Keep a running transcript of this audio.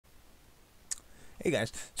Hey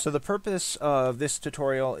guys, so the purpose of this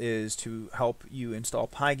tutorial is to help you install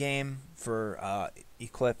Pygame for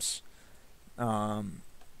Eclipse, um,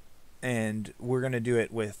 and we're going to do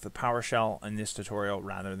it with the PowerShell in this tutorial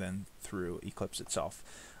rather than through Eclipse itself.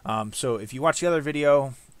 So if you watch the other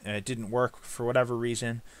video and it didn't work for whatever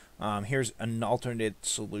reason, here's an alternate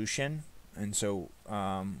solution, and so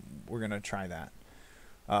we're going to try that.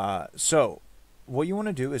 So what you want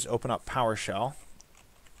to do is open up PowerShell.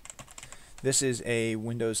 This is a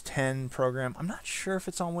Windows 10 program. I'm not sure if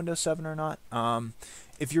it's on Windows 7 or not.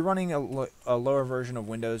 If you're running a lower version of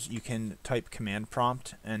Windows, you can type command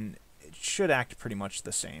prompt, and it should act pretty much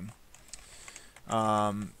the same.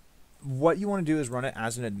 What you want to do is run it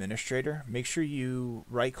as an administrator. Make sure you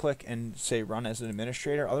right-click and say Run as an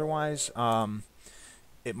administrator. Otherwise,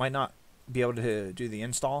 it might not be able to do the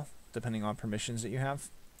install, depending on permissions that you have.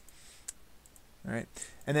 All right,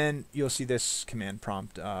 and then you'll see this command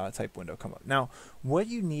prompt type window come up. Now, what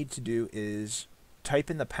you need to do is type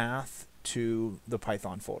in the path to the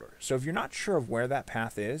Python folder. So if you're not sure of where that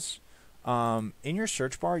path is, in your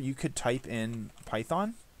search bar, you could type in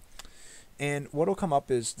Python, and what will come up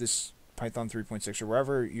is this Python 3.6 or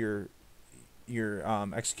wherever your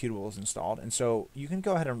executable is installed. And so you can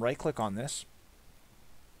go ahead and right-click on this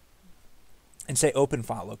and say Open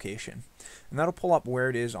File Location, and that'll pull up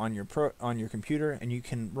where it is on your computer, and you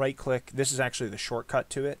can right click. This is actually the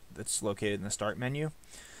shortcut to it that's located in the Start menu.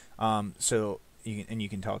 So you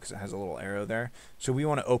can tell because it has a little arrow there. So we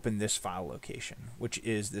want to open this file location, which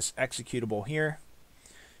is this executable here,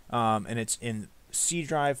 and it's in C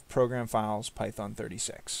drive Program Files Python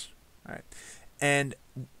 36. All right, and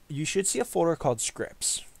you should see a folder called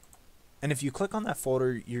Scripts. And if you click on that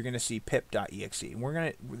folder, you're going to see pip.exe.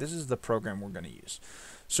 And this is the program we're going to use.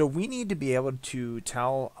 So we need to be able to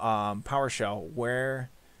tell PowerShell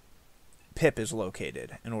where pip is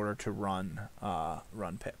located in order to run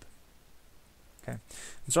pip. Okay.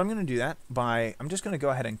 And so I'm going to do that by, I'm just going to go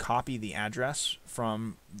ahead and copy the address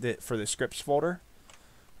for the scripts folder.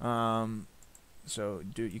 So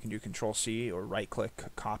you can do Control-C or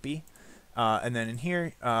right-click copy. And then in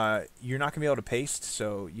here, you're not going to be able to paste,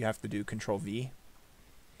 so you have to do Control-V.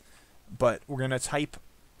 But we're going to type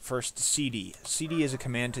first CD. CD is a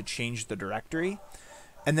command to change the directory.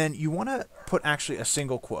 And then you want to put actually a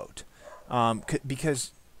single quote,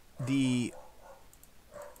 because oops,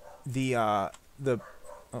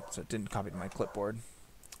 it didn't copy to my clipboard.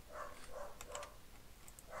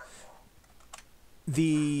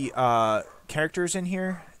 The characters in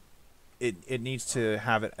here, it needs to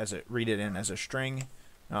have it as read it in as a string,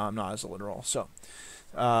 not as a literal. So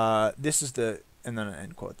this is and then an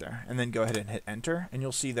end quote there, and then go ahead and hit enter, and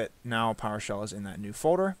you'll see that now PowerShell is in that new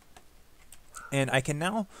folder, and I can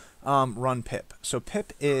now run pip. So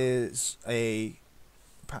pip is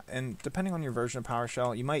and depending on your version of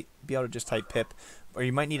PowerShell, you might be able to just type pip, or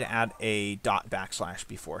you might need to add a //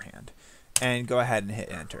 beforehand, and go ahead and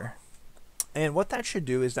hit enter. And what that should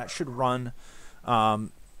do is that should run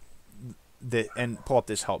and pull up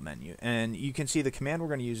this help menu, and you can see the command we're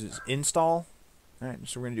going to use is install. All right,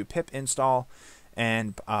 so we're going to do pip install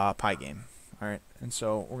and Pygame. All right, and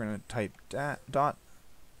so we're going to type /pip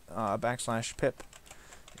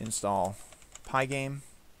install Pygame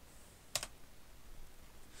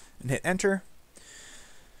and hit enter.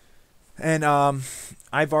 And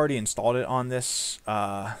I've already installed it on this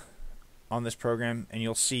program, and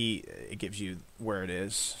you'll see it gives you where it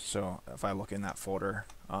is. So if I look in that folder,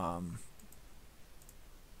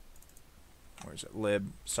 where is it?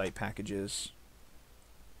 Lib site packages.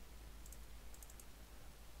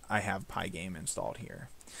 I have Pygame installed here.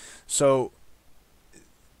 So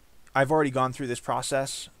I've already gone through this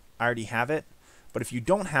process. I already have it. But if you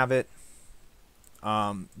don't have it,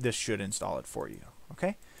 this should install it for you.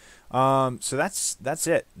 Okay. So that's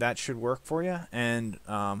it. That should work for you, and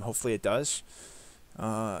hopefully it does.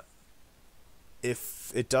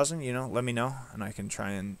 If it doesn't, let me know, and I can try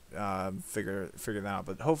and figure that out.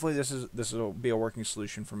 But hopefully this will be a working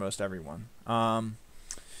solution for most everyone.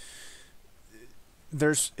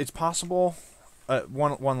 It's possible.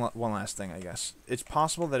 One last thing, I guess. It's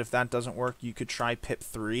possible that if that doesn't work, you could try pip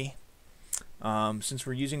 3. Since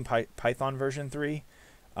we're using Python version 3,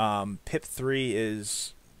 pip 3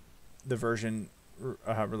 is the version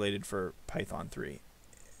related for Python 3.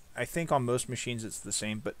 I think on most machines it's the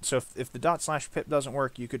same, but so if the /pip doesn't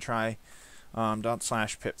work, you could try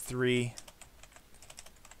 /pip3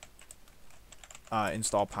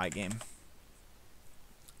 install Pygame,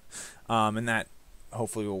 and that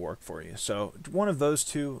hopefully will work for you. So one of those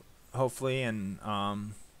two, hopefully, and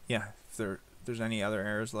yeah, if there's any other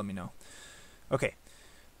errors, let me know. Okay,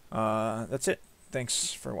 that's it.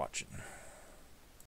 Thanks for watching.